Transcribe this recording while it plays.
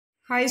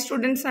Hi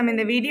students, நம்ம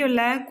இந்த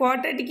வீடியோல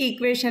quadratic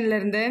equationல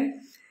இருந்து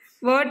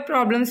word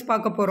problems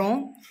பார்க்க போறோம்.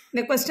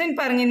 இந்த question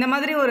பாருங்க, இந்த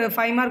மாதிரி ஒரு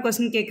 5 mark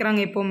question கேக்குறாங்க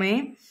எப்பவுமே.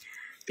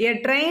 A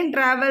train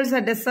travels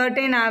at a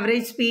certain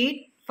average speed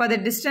for the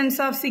distance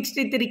of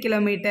 63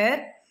 km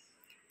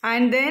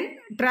and then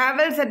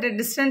travels at a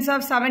distance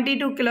of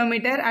 72 km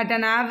at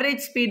an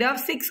average speed of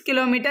 6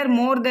 km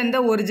more than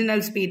the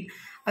original speed.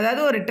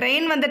 அதாவது ஒரு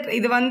train வந்து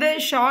இது வந்து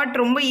short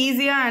ரொம்ப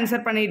ஈஸியாக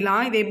answer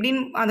பண்ணிடலாம். இது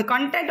எப்படின்னு அந்த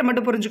கண்டென்ட்டை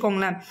மட்டும்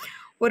புரிஞ்சுக்கோங்களேன்.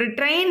 ஒரு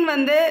ட்ரெயின்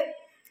வந்து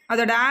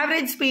அதோட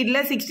ஆவரேஜ் ஸ்பீடில்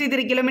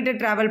 63 கிலோமீட்டர்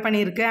ட்ராவல்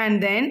பண்ணியிருக்கு அண்ட்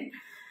தென்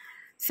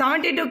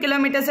 72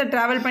 கிலோமீட்டர்ஸை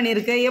ட்ராவல்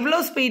பண்ணியிருக்கு. எவ்வளோ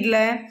ஸ்பீடில்?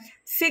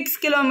 6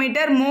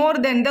 kilometre more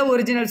then the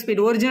original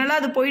speed.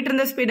 ஒரிஜினலாக அது போயிட்டு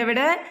இருந்த ஸ்பீடை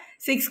விட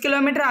 6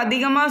 கிலோமீட்டர்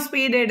அதிகமாக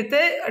ஸ்பீட்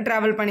எடுத்து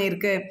ட்ராவல்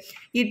பண்ணியிருக்கு.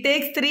 It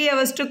takes 3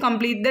 hours to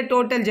complete the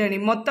total journey.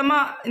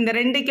 மொத்தமாக இந்த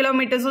 2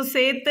 கிலோமீட்டர்ஸும்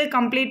சேர்த்து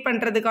கம்ப்ளீட்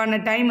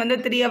பண்ணுறதுக்கான டைம் வந்து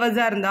 3 hours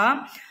இருந்தால்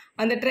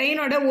அந்த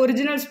ட்ரெயினோட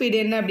ஒரிஜினல் ஸ்பீடு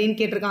என்ன அப்படின்னு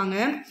கேட்டிருக்காங்க.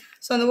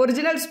 ஸோ அந்த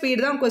ஒரிஜினல் ஸ்பீடு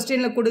தான்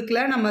கொஸ்டினில் கொடுக்கல.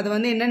 நம்ம அதை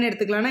வந்து என்னென்னு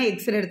எடுத்துக்கலாம்னா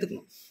எக்ஸ்ன்னு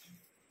எடுத்துக்கணும்.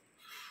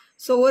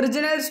 So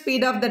original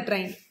speed of the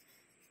train.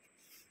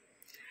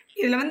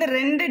 இதில் வந்து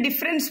 2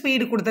 டிஃப்ரெண்ட்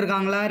ஸ்பீடு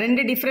கொடுத்துருக்காங்களா?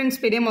 2 டிஃப்ரெண்ட்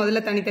ஸ்பீடே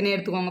முதல்ல தனித்தனியாக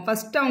எடுத்துக்கோங்க.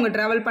 ஃபஸ்ட்டு அவங்க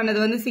ட்ராவல்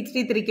பண்ணது வந்து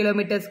 63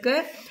 கிலோமீட்டர்ஸ்க்கு,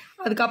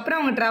 அதுக்கப்புறம்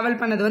அவங்க ட்ராவல்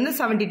பண்ணது வந்து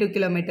 72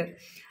 கிலோமீட்டர்.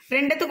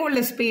 ரெண்டுத்துக்கும்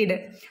உள்ள ஸ்பீடு.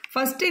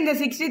 ஃபஸ்ட்டு இந்த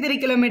 63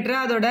 கிலோமீட்டர்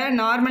அதோட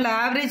நார்மல்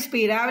ஆவரேஜ்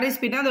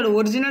ஸ்பீட்னா அதோட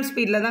ஒரிஜினல்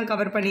ஸ்பீடில் தான்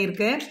கவர்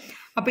பண்ணியிருக்கு.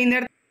 அப்போ இந்த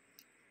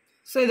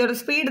ஸோ இதோட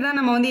ஸ்பீடு தான்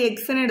நம்ம வந்து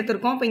எக்ஸ்ன்னு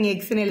எடுத்திருக்கோம். இப்போ இங்கே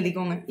எக்ஸ்ன்னு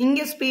எழுதிக்கோங்க.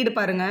 இங்கே ஸ்பீடு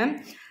பாருங்கள்,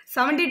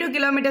 72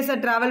 கிலோமீட்டர்ஸை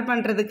ட்ராவல்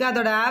பண்ணுறதுக்கு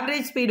அதோட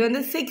ஆவரேஜ் ஸ்பீடு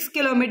வந்து 6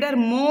 கிலோமீட்டர்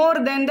மோர்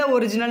தென் த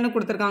ஒரிஜினல்னு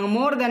கொடுத்துருக்காங்க.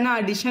 மோர் தென்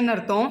அடிஷன்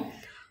அர்த்தம்.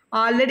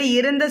 ஆல்ரெடி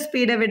இருந்த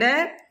ஸ்பீடை விட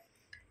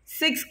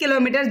 6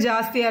 கிலோமீட்டர்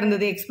ஜாஸ்தியாக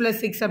இருந்தது.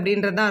 x+6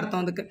 அப்படின்றது தான்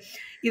அர்த்தம் அதுக்கு.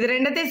 இது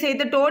ரெண்டத்தையும்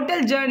சேர்த்து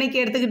டோட்டல் ஜேர்னிக்கு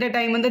எடுத்துக்கிட்ட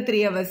டைம் வந்து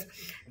 3 hours.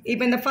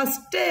 இப்போ இந்த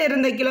ஃபஸ்ட்டு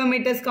இருந்த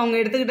கிலோமீட்டர்ஸ்க்கு அவங்க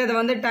எடுத்துக்கிட்டது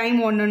வந்து டைம்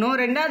 1னும்,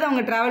 ரெண்டாவது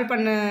அவங்க ட்ராவல்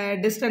பண்ண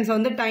டிஸ்டன்ஸை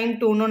வந்து டைம்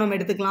 2னும் நம்ம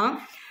எடுத்துக்கலாம்.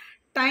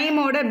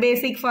 டைமோட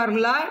பேசிக்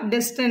ஃபார்முலா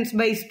டிஸ்டன்ஸ்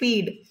பை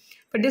ஸ்பீடு.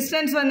 இப்போ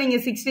டிஸ்டன்ஸ் வந்து இங்கே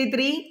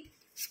 63,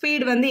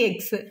 ஸ்பீடு வந்து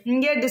எக்ஸ்.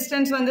 இங்கே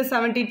டிஸ்டன்ஸ் வந்து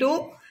 72,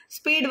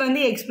 ஸ்பீடு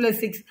வந்து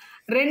x+6.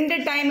 ரெண்டு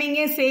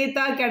டைமிங்கே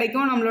சேர்த்தா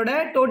கிடைக்கும் நம்மளோட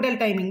டோட்டல்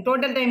டைமிங்.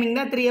 டோட்டல் டைமிங்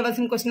தான் 3 hours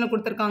கொஸ்டினில்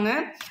கொடுத்துருக்காங்க.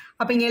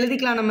 அப்போ இங்கே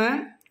எழுதிக்கலாம் நம்ம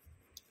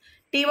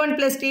T1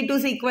 + T2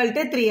 =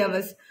 3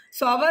 hours.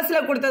 ஸோ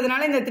ஹவர்ஸில்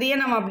கொடுத்ததுனால இந்த 3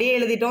 நம்ம அப்படியே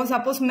எழுதிட்டோம்.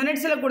 சப்போஸ்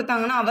மினிட்ஸில்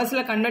கொடுத்தாங்கன்னா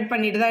ஹவர்ஸில் கன்வெர்ட்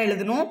பண்ணிட்டு தான்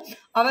எழுதணும்.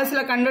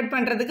 ஹவர்ஸில் கன்வெர்ட்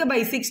பண்ணுறதுக்கு by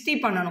 60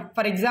 பண்ணணும்.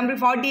 ஃபார் எக்ஸாம்பிள்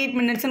 48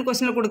 மினிட்ஸ்னு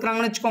கொஸ்டினில்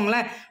கொடுக்குறாங்கன்னு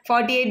வச்சுக்கோங்களேன்.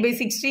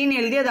 48/16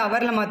 எழுதி அது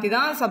ஹவரில் மாற்றி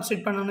தான்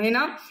சப்ஸ்டியூட் பண்ணணும்.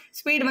 ஏன்னா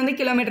ஸ்பீட் வந்து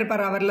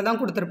km/h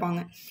தான் கொடுத்துருப்பாங்க.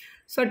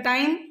 ஸோ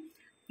டைம்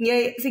இங்கே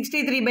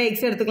 63/x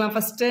எடுத்துக்கலாம்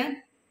ஃபஸ்ட்டு.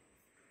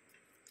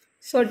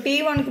 ஸோ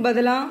T1க்கு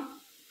பதிலாக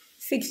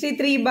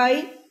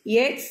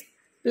 63/x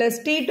ப்ளஸ்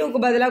T2க்கு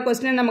பதிலாக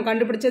கொஸ்டினை நம்ம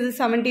கண்டுபிடிச்சது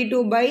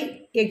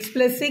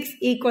 72/x+6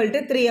 =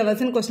 3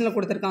 hours கொஸ்டினில்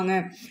கொடுத்துருக்காங்க.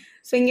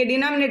 ஸோ இங்கே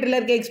டினாமினேட்டரில்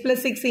இருக்க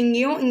x+6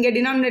 இங்கேயும், இங்கே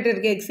டினாமினேட்டர்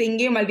இருக்க x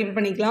இங்கேயும் மல்டிபிள்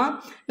பண்ணிக்கலாம்.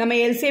 நம்ம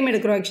எல்சிஎம்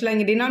எடுக்கிறோம். ஆக்சுவலாக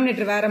இங்கே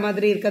டினாமினேட்டர் வேறு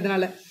மாதிரி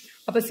இருக்கிறதுனால.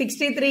 அப்போ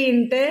 63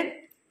 ×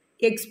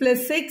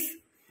 x+6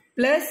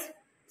 plus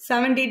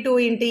 72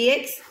 ×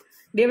 x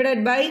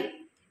divided by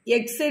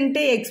x ×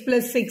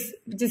 x+6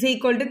 which is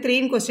equal to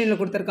 3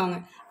 கொஸ்டினில் கொடுத்துருக்காங்க.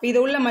 இப்போ இதை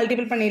உள்ள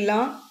மல்டிபிள்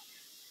பண்ணிடலாம்.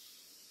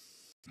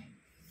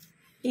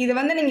 இது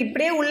வந்து நீங்கள்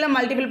இப்படியே உள்ள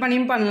மல்டிபிள்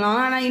பண்ணியும் பண்ணலாம்.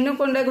 ஆனால் இன்னும்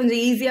கொஞ்சம்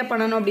ஈஸியாக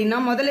பண்ணணும் அப்படின்னா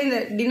முதல்ல இந்த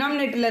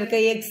டினாமினேட்டரில் இருக்க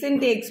x ×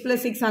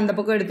 x+6 அந்த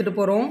பக்கம் எடுத்துகிட்டு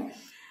போகிறோம்.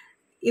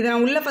 இதை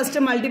நான் உள்ளே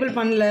ஃபஸ்ட்டு மல்டிபிள்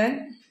பண்ணல.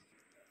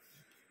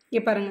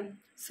 இங்கே பாருங்கள்.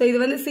 ஸோ இது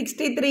வந்து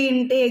 63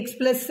 ×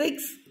 x+6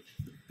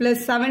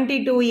 plus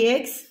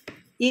 72x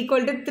 =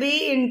 3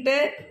 ×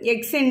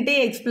 x ×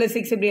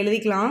 x+6 இப்படி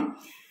எழுதிக்கலாம்.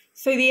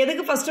 ஸோ இது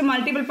எதுக்கு ஃபஸ்ட்டு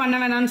மல்டிபிள் பண்ண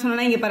வேணாம்னு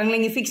சொன்னால் இங்கே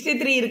பாருங்களேன், இங்கே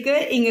 63 இருக்குது,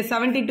 இங்கே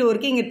 72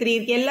 இருக்குது, இங்கே 3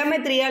 இருக்குது. எல்லாமே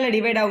 3ஆல்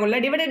டிவைட் ஆகும்ல.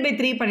 டிவைடட் பை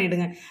 3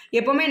 பண்ணிவிடுங்க.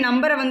 எப்போவுமே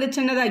நம்பரை வந்து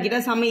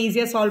சின்னதாக்கிட்டால் செம்ம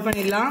ஈஸியாக சால்வ்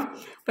பண்ணிடலாம்.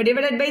 இப்போ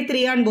divided by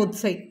 3 on both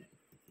side.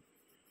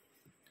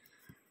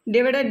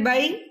 Divided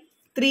by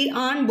 3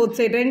 on both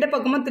side. ரெண்டு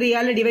பக்கமும்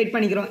 3ஆல் டிவைட்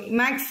பண்ணிக்கிறோம்.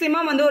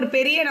 மேக்ஸிமம் வந்து ஒரு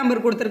பெரிய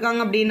நம்பர்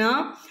கொடுத்துருக்காங்க அப்படின்னா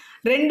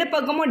ரெண்டு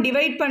பக்கமும்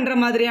டிவைட் பண்ணுற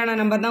மாதிரியான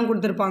நம்பர் தான்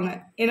கொடுத்துருப்பாங்க.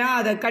 ஏன்னா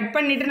அதை கட்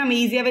பண்ணிவிட்டு நம்ம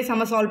ஈஸியாகவே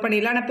சம சால்வ்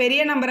பண்ணிடலாம். ஆனால் பெரிய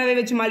நம்பராகவே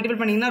வச்சு மல்டிபிள்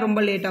பண்ணிங்கன்னா ரொம்ப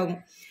லேட் ஆகும்.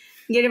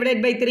 இங்கே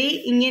டிவைடட் பை 3,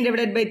 இங்கேயும்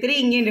டிவைடட் பை 3,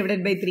 இங்கேயும்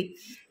டிவைடட் பை 3.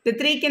 இந்த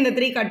 3க்கு இந்த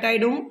 3 கட்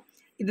ஆகிடும்.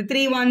 இது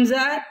 3 1s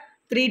are,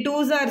 3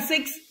 2s are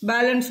 6,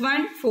 balance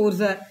 1 4s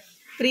are,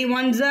 3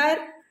 1s are,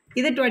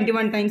 இது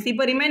 21 டைம்ஸ்.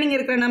 இப்போ ரிமைனிங்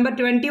இருக்கிற நம்பர்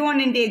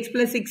 21 ×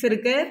 x+6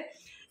 இருக்குது.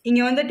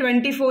 இங்கே வந்து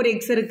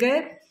 24x இருக்குது.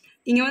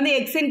 இங்கே வந்து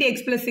x ×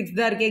 x+6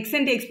 தான் இருக்குது. x ×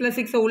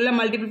 x+6 உள்ள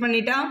மல்டிபிள்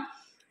பண்ணிட்டா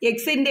x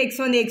 × x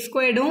வந்து x²,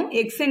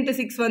 x ×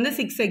 6 வந்து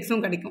 6x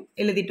கிடைக்கும்.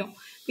 எழுதிட்டோம்.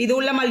 இது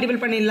உள்ள மல்டிபிள்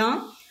பண்ணிடலாம்.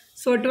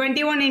 So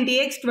 21 ×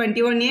 x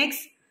 21x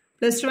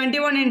plus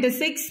 21 ×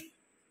 6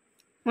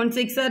 1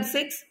 6 are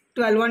 6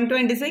 12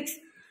 126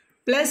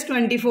 plus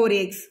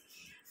 24x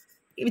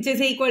which is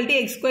equal to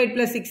x²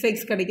 + 6x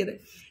கிடைக்குது.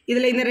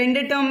 இதில் இந்த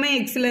ரெண்டு டேர்மே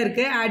எக்ஸில்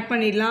இருக்குது. ஆட்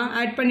பண்ணிடலாம்.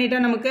 ஆட் பண்ணிட்டா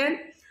நமக்கு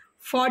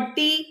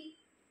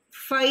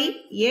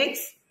 45x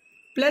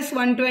plus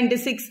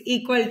 126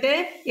 equal to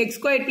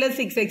x² plus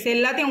 6x.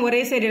 எல்லாத்தையும்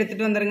ஒரே சைடு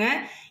எடுத்துகிட்டு வந்துருங்க.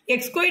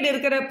 எக்ஸ் ஸ்கொயர்டு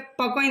இருக்கிற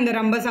பக்கம் இந்த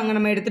நம்பர்ஸ் அங்கே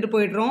நம்ம எடுத்துகிட்டு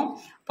போயிடுறோம்.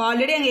 இப்போ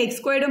ஆல்ரெடி அங்கே எக்ஸ்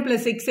ஸ்கொயர்டும்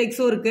ப்ளஸ்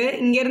 6xம் இருக்குது.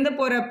 இங்கேருந்து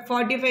போகிற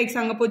 45x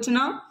அங்கே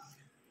போச்சுன்னா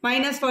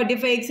மைனஸ்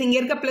 45x, இங்கே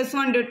இருக்க ப்ளஸ்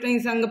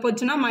 126 அங்கே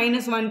போச்சுன்னா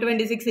மைனஸ்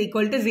 126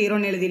 ஈக்குவல் டு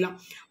 0ன்னு எழுதிடலாம்.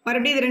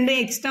 மறுபடியும் இது ரெண்டும்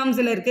எக்ஸ்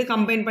டேர்ம்ஸில் இருக்குது,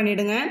 கம்பைன்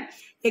பண்ணிவிடுங்க.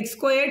 எக்ஸ்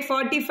ஸ்கொயர்ட்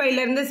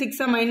 45லேருந்து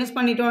 6 மைனஸ்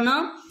பண்ணிட்டோன்னா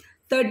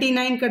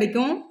 39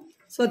 கிடைக்கும்.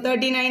 So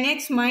 39x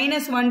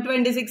minus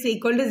 126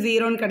 equal to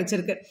 0ன்னு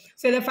கிடச்சிருக்கு.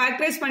 ஸோ இதை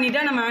ஃபேக்டரைஸ்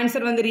பண்ணிட்டா நம்ம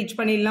ஆன்சர் வந்து ரீச்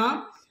பண்ணிடலாம்.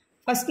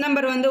 ஃபர்ஸ்ட்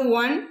நம்பர் வந்து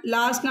 1,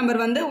 லாஸ்ட் நம்பர்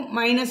வந்து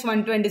மைனஸ்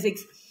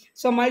 126.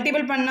 ஸோ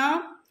மல்டிபிள் பண்ணால்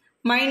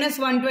மைனஸ்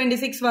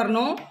 126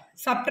 வரணும்,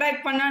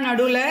 சப்ட்ராக்ட் பண்ணால்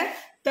நடுவில்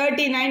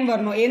 39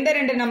 வரணும். எந்த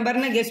ரெண்டு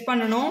நம்பர்னு கெஸ்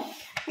பண்ணணும்.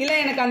 இல்லை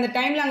எனக்கு அந்த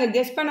டைமில் அங்கே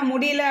கெஸ் பண்ண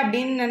முடியல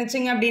அப்படின்னு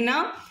நினச்சிங்க அப்படின்னா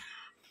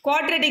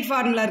குவாட்ரேட்டிக்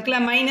ஃபார்முலா இருக்குல்ல,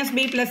 minus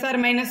B plus R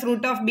minus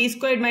root of B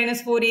squared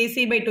minus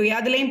 4ac/2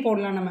 அதுலேயும்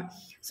போடலாம் நம்ம.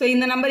 ஸோ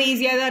இந்த நம்பர்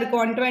ஈஸியாக தான்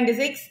இருக்கும்.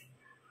 126,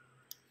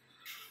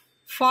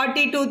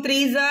 42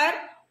 3s are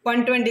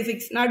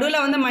 126.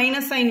 நடுவில் வந்து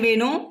மைனஸ் சைன்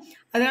வேணும்,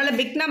 அதனால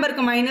பிக்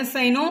நம்பருக்கு மைனஸ்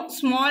சைனும்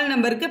ஸ்மால்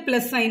நம்பருக்கு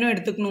ப்ளஸ் சைனும்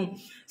எடுத்துக்கணும்.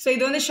 ஸோ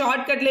இது வந்து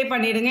ஷார்ட்கட்லேயே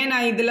பண்ணிவிடுங்க.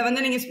 நான் இதில்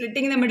வந்து நீங்கள்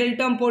ஸ்ப்ளிட்டிங் இந்த மிடில்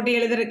டேர்ம் போட்டு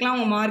எழுதுறதுக்குலாம்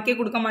அவங்க மார்க்கே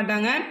கொடுக்க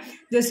மாட்டாங்க.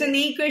 ஜஸ்ட் இந்த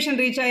ஈக்குவேஷன்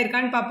ரீச்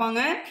ஆகிருக்கான்னு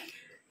பார்ப்பாங்க.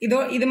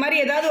 இது மாதிரி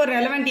ஏதாவது ஒரு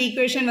ரெலவெண்ட்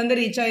ஈக்குவேஷன் வந்து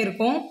ரீச்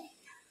ஆகிருக்கும்.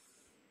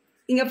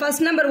 இங்கே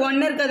ஃபர்ஸ்ட் நம்பர்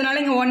 1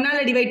 இருக்கிறதுனால இங்கே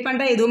 1ஆல் டிவைட்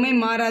பண்ணிட்டா எதுவுமே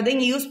மாறாது.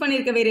 இங்கே யூஸ்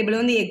பண்ணியிருக்க வேரியபிள்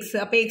வந்து எக்ஸ்.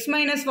 அப்போ x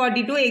மைனஸ்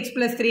 42 x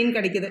ப்ளஸ் 3ன்னு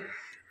கிடைக்குது.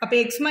 அப்போ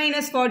x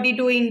minus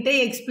 42 into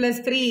X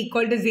plus 3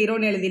 equal to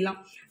 0ன்னு எழுதிடலாம்.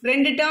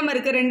 ரெண்டு டேர்ம்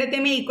இருக்குது,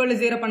 ரெண்டுத்தையுமே ஈக்குவல் டு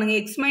 0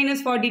 பண்ணுங்கள். x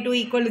minus 42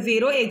 equal to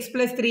 0, X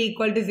plus 3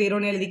 equal to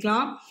 0ன்னு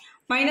எழுதிக்கலாம்.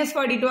 மைனஸ்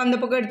 42 அந்த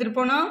பக்கம் எடுத்துகிட்டு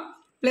போனால்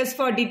ப்ளஸ்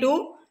 42,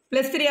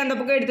 ப்ளஸ் 3 அந்த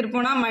பக்கம் எடுத்துகிட்டு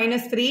போனால்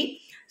மைனஸ் 3.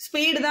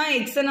 ஸ்பீடு தான்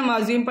எக்ஸை நம்ம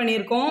அசியூம்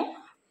பண்ணியிருக்கோம்.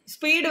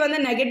 ஸ்பீடு வந்து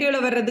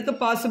நெகட்டிவில் வர்றதுக்கு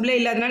பாசிபிளே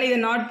இல்லை, அதனால இது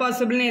நாட்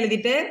பாசிபிள்னு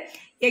எழுதிட்டு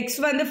எக்ஸ்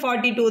வந்து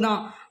 42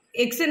 தான்.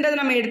 எக்ஸ்ன்றது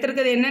நம்ம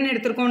எடுத்திருக்கிறது என்னென்னு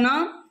எடுத்திருக்கோம்னா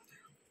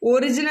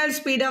original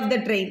speed of the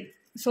train.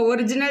 So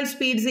original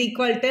speeds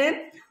equal to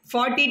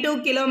 42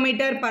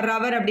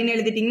 km/h அப்படின்னு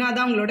எழுதிட்டிங்கன்னா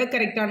அதான் உங்களோட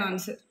கரெக்டான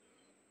ஆன்சர்.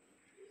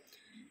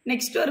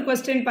 நெக்ஸ்ட் ஒரு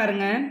கொஸ்டின்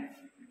பாருங்க.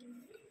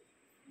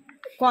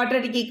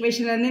 குவாட்ரேட்டிக்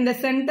ஈக்குவேஷன்லேருந்து இந்த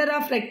centre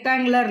of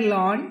rectangular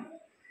lawn,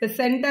 the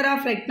center of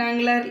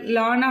rectangular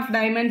lawn of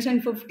dimension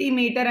 50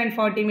 meter and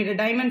 40 meter.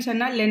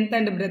 dimensionனா length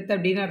and breadth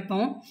அப்படின்னு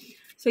அர்த்தம்.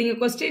 So இங்கே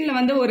கொஸ்டினில்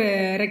வந்து ஒரு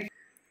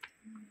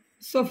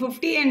ஸோ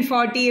 50 and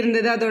 40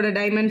 இருந்தது அதோட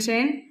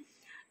dimension.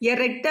 A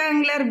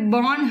rectangular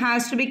pond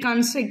has to be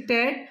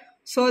constructed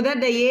so that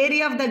the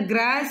area of the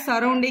grass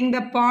surrounding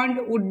the pond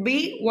would be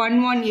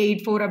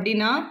 1184.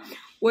 அப்படின்னா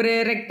ஒரு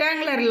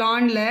ரெக்டாங்குலர்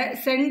லானில்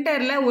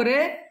சென்டரில் ஒரு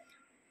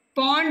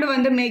பாண்ட்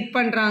வந்து மேக்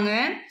பண்ணுறாங்க.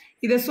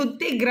 இதை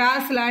சுற்றி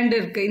கிராஸ் லேண்ட்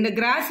இருக்குது. இந்த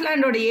கிராஸ்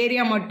லேண்டோட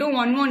ஏரியா மட்டும்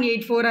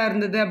 1184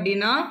 இருந்தது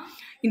அப்படின்னா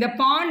இந்த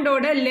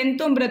பாண்டோட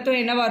லென்த்தும் பிரெத்தும்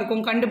என்னவா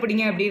இருக்கும்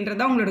கண்டுபிடிங்க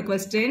அப்படின்றதான் உங்களோட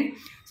கொஸ்டின்.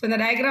 ஸோ இந்த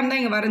டயக்ராம் தான்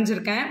இங்கே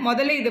வரைஞ்சிருக்கேன்.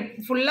 முதல்ல இது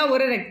ஃபுல்லாக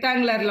ஒரு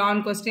ரெக்டாங்குலர்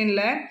லான்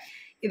கொஸ்டினில்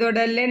இதோட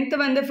லென்த்து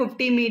வந்து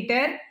 50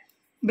 மீட்டர்,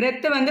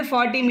 பிரெத்து வந்து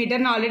 40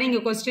 மீட்டர்னு ஆல்ரெடி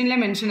இங்கே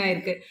கொஸ்டினில் மென்ஷன்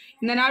ஆயிருக்கு.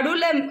 இந்த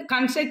நடுவில்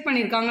கன்ஸ்ட்ரக்ட்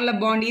பண்ணியிருக்காங்கல்ல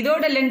பாண்ட்,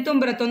 இதோட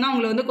லென்த்தும் பிரெத்தும் தான்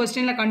உங்களை வந்து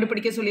கொஸ்டினில்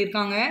கண்டுபிடிக்க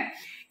சொல்லியிருக்காங்க.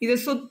 இதை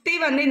சுற்றி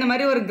வந்து இந்த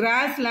மாதிரி ஒரு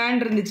கிராஸ்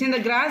லேண்ட் இருந்துச்சு. இந்த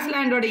கிராஸ்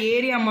லேண்டோட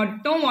ஏரியா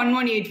மட்டும்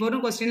 1184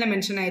 கொஸ்டினில்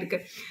மென்ஷன் ஆயிருக்கு.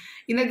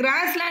 இந்த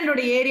கிராஸ்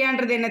லேண்டோட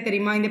ஏரியான்றது என்ன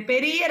தெரியுமா? இந்த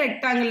பெரிய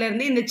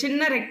ரெக்டாங்கிள்லேருந்து இந்த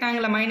சின்ன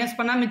ரெக்டாங்கிளை மைனஸ்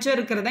பண்ணால் மிச்சம்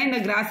இருக்கிறதா இந்த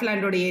கிராஸ்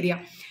லேண்டோட ஏரியா.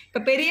 இப்போ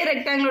பெரிய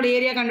ரெக்டாங்கிளோட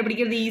ஏரியா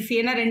கண்டுபிடிக்கிறது ஈஸி,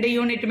 ஏன்னா 2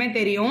 யூனிட்டுமே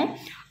தெரியும்.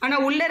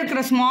 ஆனால் உள்ளே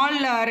இருக்கிற ஸ்மால்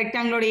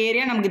ரெக்டாங்கிளோட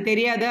ஏரியா நமக்கு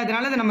தெரியாது,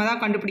 அதனால அதை நம்ம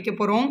தான் கண்டுபிடிக்க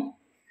போகிறோம்.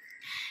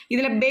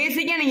 இதில்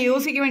பேசிக்காக நீங்கள்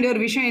யோசிக்க வேண்டிய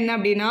ஒரு விஷயம் என்ன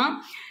அப்படின்னா,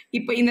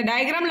 இப்போ இந்த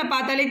டயக்ராமில்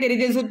பார்த்தாலே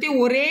தெரியுது சுற்றி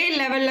ஒரே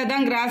லெவலில்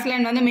தான் கிராஸ்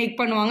லேண்ட் வந்து மேக்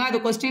பண்ணுவாங்க. அது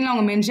கொஸ்டினில்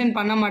அவங்க மென்ஷன்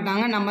பண்ண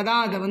மாட்டாங்க, நம்ம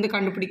தான் அதை வந்து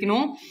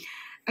கண்டுபிடிக்கணும்.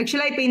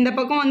 ஆக்சுவலாக இப்போ இந்த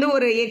பக்கம் வந்து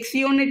ஒரு எக்ஸ்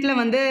யூனிட்டில்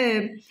வந்து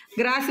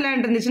கிராஸ்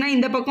லேண்ட் இருந்துச்சுன்னா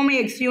இந்த பக்கமும்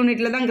எக்ஸ்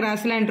யூனிட்டில் தான்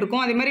கிராஸ் லேண்ட்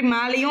இருக்கும். அதே மாதிரி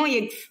மேலேயும்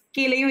எக்ஸ்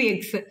கீழேயும்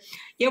எக்ஸ்.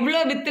 எவ்வளோ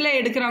வித்தில்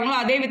எடுக்கிறாங்களோ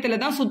அதே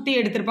வித்தில் தான் சுற்றி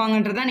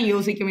எடுத்திருப்பாங்கன்றதான் நீங்கள்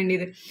யோசிக்க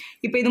வேண்டியது.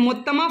 இப்போ இது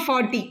மொத்தமாக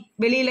 40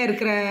 வெளியில்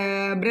இருக்கிற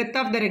பிரெத்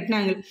ஆஃப் த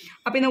ரெக்டாங்கிள்.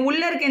 அப்போ இந்த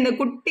உள்ளே இருக்க இந்த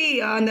குட்டி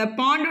அந்த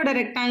பாண்டோட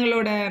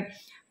ரெக்டாங்கிளோட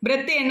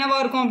பிரெத்து என்னவா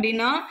இருக்கும்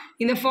அப்படின்னா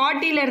இந்த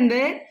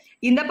 40லேருந்து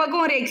இந்த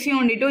பக்கம் ஒரு எக்ஸ்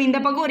யூனிட்டும் இந்த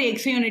பக்கம் ஒரு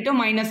எக்ஸ் யூனிட்டும்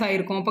மைனஸ்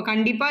ஆகிருக்கும். அப்போ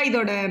கண்டிப்பாக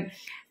இதோட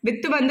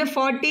வித்து வந்து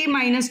 40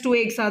 -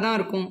 2x தான்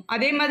இருக்கும்.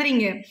 அதே மாதிரி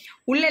இங்கே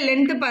உள்ள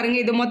லென்த்து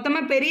பாருங்கள், இது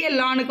மொத்தமாக பெரிய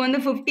லானுக்கு வந்து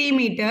 50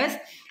 மீட்டர்ஸ்.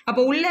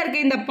 அப்போ உள்ளே இருக்க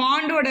இந்த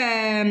பாண்டோட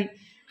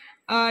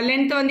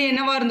லென்த் வந்து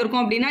என்னவா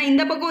இருந்திருக்கும் அப்படின்னா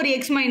இந்த பக்கம் ஒரு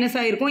எக்ஸ் மைனஸ்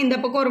ஆகிருக்கும், இந்த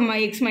பக்கம் ஒரு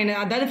எக்ஸ் மைனஸ்,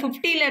 அதாவது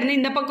 50லேருந்து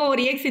இந்த பக்கம்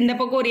ஒரு எக்ஸ் இந்த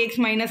பக்கம் ஒரு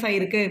எக்ஸ் மைனஸ்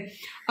ஆகிருக்கு.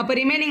 அப்போ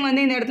ரிமைனிங்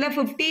வந்து இந்த இடத்துல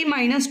 50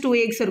 -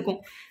 2x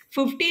இருக்கும்.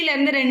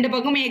 50லேருந்து ரெண்டு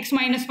பக்கமும் எக்ஸ்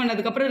மைனஸ்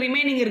பண்ணதுக்கப்புறம்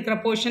ரிமைனிங் இருக்கிற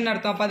போர்ஷன்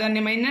அர்த்தம். அப்போ அதை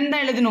நம்ம என்னென்னு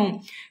தான் எழுதணும்,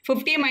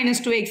 50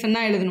 - 2x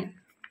தான் எழுதணும்.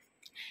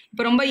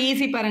 இப்போ ரொம்ப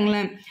ஈஸி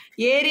பாருங்களேன்.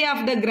 Area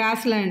of the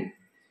cross land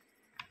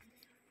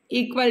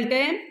equal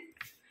to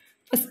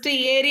first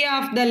area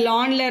of the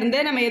லான்லேருந்து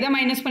நம்ம எதை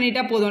மைனஸ்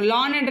பண்ணிட்டா போதும்,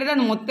 லான்ன்றது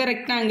அந்த மொத்த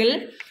ரெக்டாங்கிள்,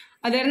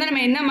 அதுலேருந்து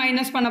நம்ம என்ன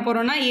மைனஸ் பண்ண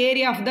போகிறோம்னா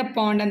ஏரியா ஆஃப் த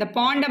பாண்ட். அந்த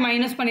பாண்டை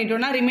மைனஸ்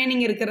பண்ணிட்டோம்னா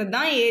ரிமைனிங் இருக்கிறது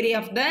தான் area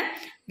of the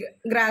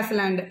cross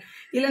land.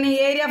 இல்லை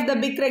நீங்கள் area of the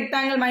big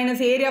rectangle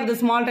minus area of the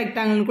small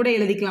ரெக்டாங்கிள்னு கூட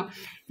எழுதிக்கலாம்.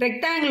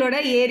 ரெக்டாங்கிளோட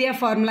ஏரியா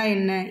ஃபார்முலா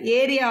என்ன?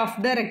 Area of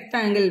the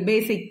rectangle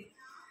basic.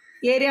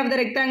 Area of the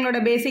ரெக்டாங்கிளோட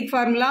basic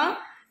formula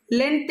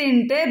length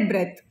into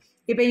breadth.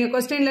 இப்போ இங்கே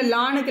கொஸ்டினில்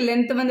லானுக்கு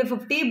லென்த் வந்து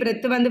 50,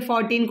 breadth வந்து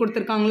 40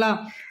 கொடுத்துருக்காங்களா?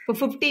 இப்போ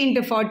 50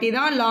 × 40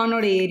 தான்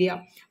லானோட ஏரியா.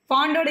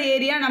 பாண்டோட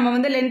ஏரியா நம்ம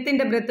வந்து லென்த்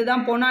இன்ட்டு பிரெத்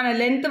தான் போனோம். ஆனால்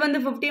லென்த் வந்து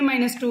 50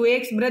 -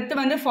 2x, பிரெத்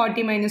வந்து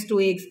 40 -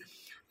 2x.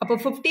 அப்போ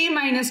 50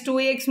 -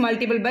 2x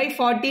மல்டிபிள் பை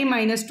 40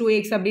 -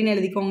 2x அப்படின்னு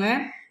எழுதிக்கோங்க.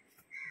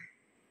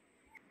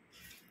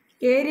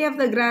 ஏரியா ஆஃப்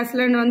த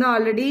கிராஸ்லேண்ட் வந்து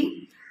ஆல்ரெடி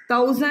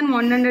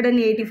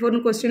 1184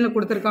 கொஸ்டினில்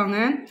கொடுத்துருக்காங்க.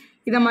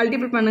 இதை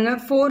மல்டிபிள் பண்ணுங்கள்.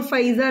 4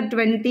 5s are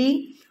 20.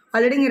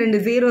 ஆல்ரெடி இங்கே 2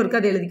 0 இருக்குது,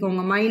 அதை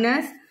எழுதிக்கோங்க.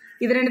 மைனஸ்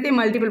இது ரெண்டுத்தையும்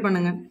மல்டிபிள்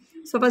பண்ணுங்கள்.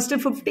 ஸோ ஃபஸ்ட்டு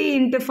 50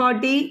 ×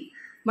 40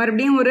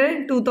 மறுபடியும் ஒரு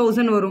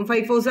 2000 வரும்.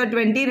 5 4s are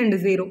 20, 2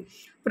 0.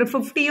 அப்புறம்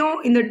 50யும்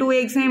இந்த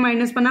 2xையும்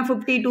மைனஸ் பண்ணால்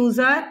 50 2s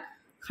are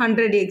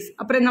 100x.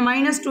 அப்புறம் இந்த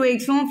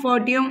 -2xும்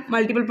 40யும்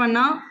மல்டிபிள்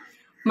பண்ணால்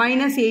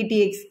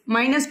 -80x.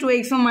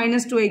 -2xும்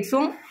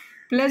 -2xும்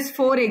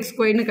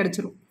 +4x²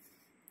 கிடச்சிரும்.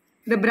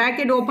 இந்த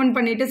ப்ராக்கெட் ஓப்பன்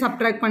பண்ணிவிட்டு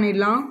சப்ட்ராக்ட்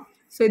பண்ணிடலாம்.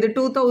 ஸோ இது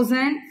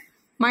 2000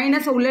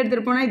 மைனஸ் உள்ளே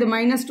எடுத்துகிட்டு போனால் இது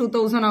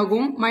 -2000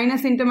 ஆகும்.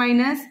 Minus into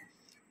minus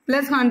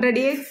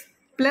 +100x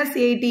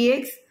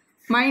 +80x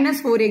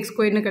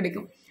 -4x²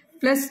 கிடைக்கும்.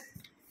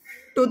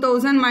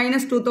 +2000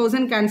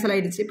 -2000 கேன்சல்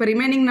ஆகிடுச்சு. இப்போ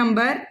ரிமைனிங்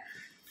நம்பர்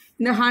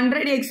இந்த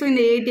 100xும்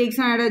இந்த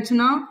 80xும் ஆட்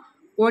ஆச்சுன்னா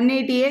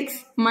 180x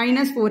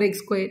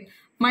 -4x².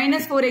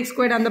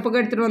 -4x² அந்த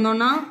பக்கம் எடுத்துகிட்டு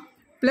வந்தோம்னா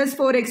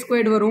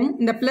 +4x² வரும்.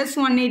 இந்த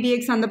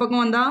 +180x அந்த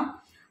பக்கம் வந்தால்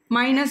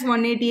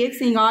 -180x.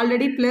 இங்கே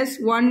ஆல்ரெடி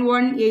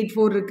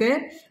 +1184 இருக்குது,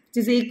 which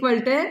is equal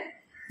to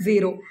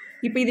 0.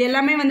 இப்போ இது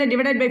எல்லாமே வந்து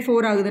டிவைடட் பை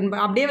 4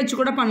 ஆகுதுன்னு அப்படியே வச்சு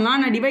கூட பண்ணலாம்.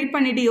 நான் டிவைட்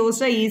பண்ணிவிட்டு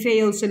யோசிச்சா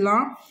ஈஸியாக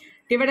யோசிச்சிடலாம்.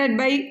 Divided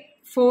by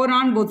 4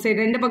 on both side,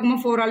 ரெண்டு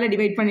பக்கமும் 4ஆல்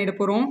டிவைட் பண்ணிட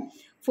போகிறோம்.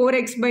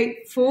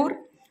 4x/4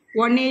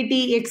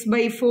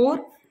 180x/4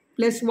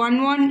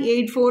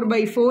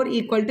 +1184/4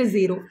 equal to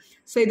 0.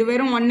 So இது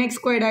வெறும்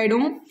 1x²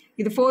 ஆகிடும்.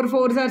 இது 4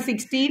 4s are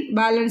 16,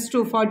 balance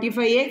 2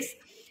 45x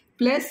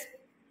plus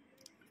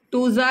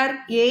 2s are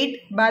 8,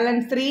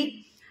 balance 3,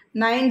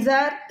 9s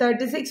are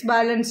 36,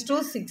 balance 2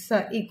 6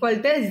 are equal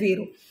to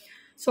 0.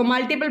 So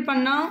multiple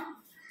பண்ணா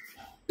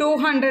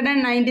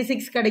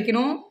 296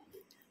 கிடைக்கணும்.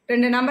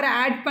 ரெண்டு நம்பரை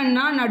ஆட்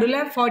பண்ணா நடுவில்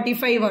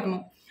 45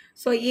 வரணும்.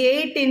 ஸோ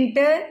 8 ×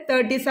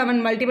 37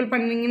 மல்டிபிள்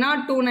பண்ணிங்கன்னா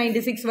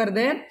 296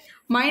 வருது.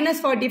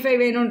 -45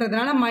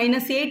 வேணுன்றதுனால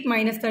 -8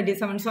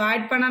 -37. ஸோ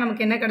ஆட் பண்ணால்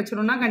நமக்கு என்ன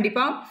கிடச்சிரும்னா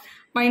கண்டிப்பாக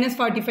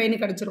 -45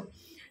 கிடச்சிரும்.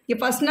 இங்கே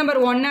ஃபஸ்ட் நம்பர்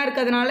 1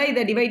 இருக்கிறதுனால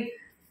இதை டிவைட்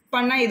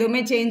பண்ணால்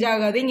எதுவுமே சேஞ்ச்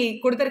ஆகாது. இங்கே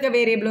கொடுத்துருக்க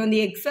வேரியபிள் வந்து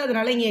எக்ஸ்,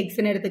 அதனால இங்கே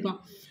எக்ஸ்ன்னு எடுத்துக்கலாம்.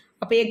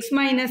 அப்போ x -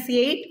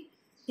 8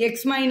 x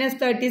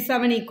 -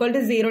 37 ஈக்குவல்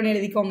டு 0ன்னு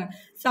எழுதிக்கோங்க.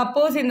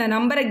 சப்போஸ் இந்த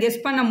நம்பரை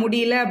கெஸ் பண்ண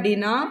முடியல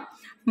அப்படின்னா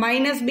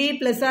 -b +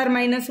 or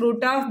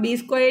 -√b²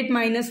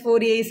 -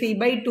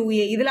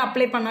 4ac/2a இதில்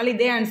அப்ளை பண்ணாலும்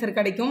இதே ஆன்சர்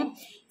கிடைக்கும்.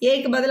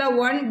 ஏக்கு பதிலாக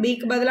 1,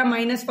 பிக்கு பதிலாக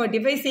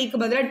 -45, சிக்கு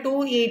பதிலாக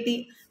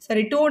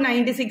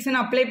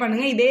 296ன்னு அப்ளை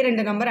பண்ணுங்கள். இதே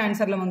ரெண்டு நம்பர்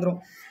ஆன்சரில் வந்துடும்.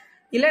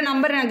 இல்லை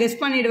நம்பர் நான்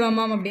கெஸ் பண்ணிவிடுவேன்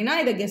மேம் அப்படின்னா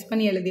இதை கெஸ்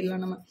பண்ணி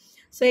எழுதிடலாம் நம்ம.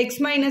 ஸோ x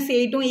 -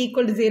 8ம்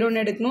ஈக்குவல் டு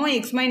 0ன்னு எடுக்கணும்.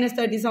 x -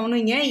 37ம்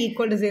இங்கே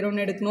ஈக்குவல் டு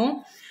 0ன்னு எடுக்கணும்.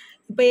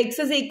 இப்போ x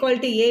is equal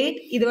to 8,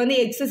 இது வந்து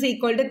x is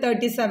equal to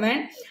 37.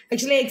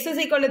 Actually x is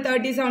equal to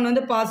 37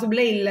 வந்து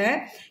பாசிபிளே இல்லை.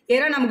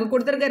 ஏன்னா நமக்கு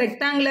கொடுத்துருக்க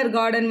ரெக்டாங்குலர்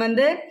கார்டன்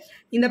வந்து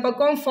இந்த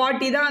பக்கம்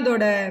 40 தான்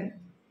அதோட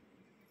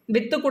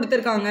வித்து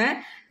கொடுத்துருக்காங்க.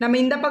 நம்ம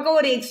இந்த பக்கம்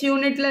ஒரு x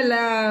யூனிட்டில்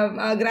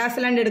கிராஸ்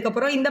லேண்ட் எடுக்க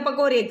போகிறோம், இந்த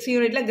பக்கம் ஒரு x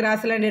யூனிட்டில்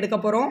கிராஸ் லேண்ட் எடுக்க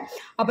போகிறோம்.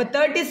 அப்போ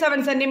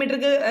 37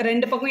 சென்டிமீட்டருக்கு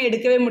ரெண்டு பக்கம்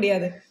எடுக்கவே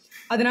முடியாது.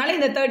 அதனால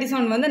இந்த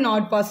 37 வந்து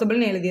நாட்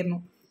பாசிபிள்னு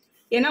எழுதிடணும்.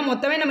 ஏன்னா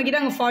மொத்தமே நம்மக்கிட்ட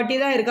அங்கே 40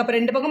 தான் இருக்குது. அப்போ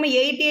ரெண்டு பக்கமும்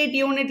 88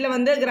 யூனிட்டில்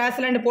வந்து கிராஸ்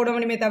லேண்ட் போட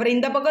முடியுமே தவிர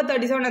இந்த பக்கம்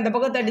 37 அந்த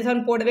பக்கம் 37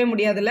 போடவே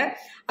முடியாதுல்ல.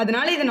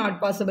 அதனால இது நாட்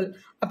பாசிபிள்.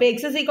 அப்போ x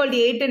is equal to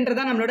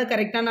 8ன்றதான் நம்மளோட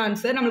கரெக்டான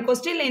ஆன்சர். நம்ம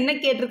கொஸ்டினில் என்ன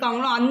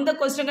கேட்டிருக்காங்களோ அந்த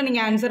கொஸ்டினுக்கு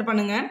நீங்கள் ஆன்சர்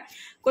பண்ணுங்கள்.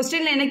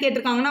 கொஸ்டினில் என்ன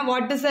கேட்டிருக்காங்கன்னா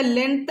what is the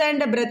length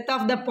and breadth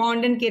of the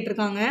பாண்டுன்னு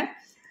கேட்டிருக்காங்க.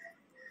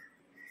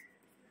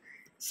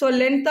 So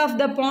length of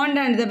the bond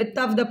and the with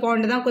of the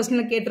bond தான்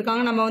கொஸ்டினில்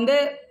கேட்டிருக்காங்க. நம்ம வந்து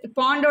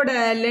பாண்டோட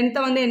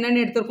லென்த்தை வந்து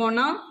என்னென்னு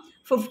எடுத்திருக்கோம்னா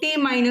 50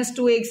 -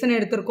 2xன்னு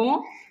எடுத்திருக்கோம்.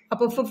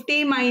 அப்போ 50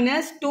 -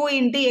 2 ×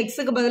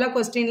 xக்கு பதிலாக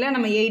கொஸ்டினில்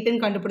நம்ம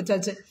 8ன்னு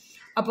கண்டுபிடிச்சாச்சு.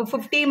 அப்போ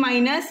 50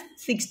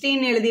 -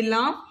 16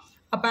 எழுதிடலாம்.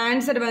 அப்போ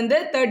ஆன்சர் வந்து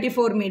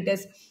 34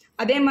 மீட்டர்ஸ்.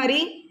 அதே மாதிரி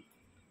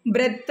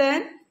பிரெத்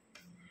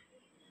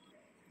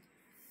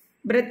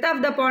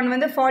ஆஃப் த பாண்ட்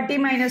வந்து 40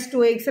 -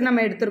 2x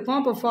நம்ம எடுத்திருக்கோம்.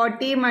 அப்போ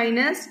 40 -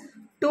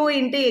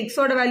 2 ×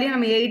 xோட வேல்யூ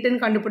நம்ம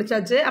 8ன்னு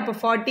கண்டுபிடிச்சாச்சு. அப்போ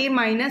 40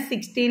 -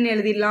 16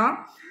 எழுதிடலாம்.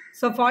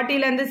 ஸோ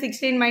 40லேருந்து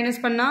 16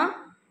 மைனஸ் பண்ணால்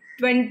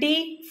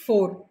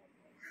 24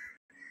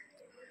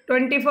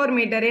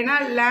 மீட்டர். ஏன்னா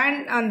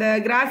லேண்ட் அந்த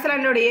கிராஸ்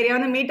லேண்டோட ஏரியா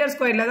வந்து மீட்டர்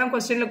ஸ்கொயரில் தான்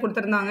கொஸ்டினில்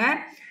கொடுத்துருந்தாங்க.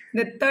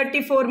 இந்த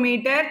 34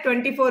 மீட்டர்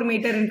 24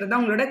 மீட்டர்ன்றது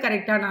தான் உங்களோட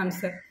கரெக்டான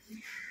ஆன்சர்.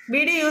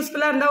 வீடியோ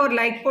யூஸ்ஃபுல்லாக இருந்தால் ஒரு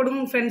லைக்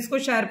போடுங்க,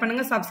 ஃப்ரெண்ட்ஸ்க்கும் ஷேர்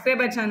பண்ணுங்கள்.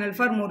 Subscribe our channel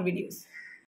for more videos.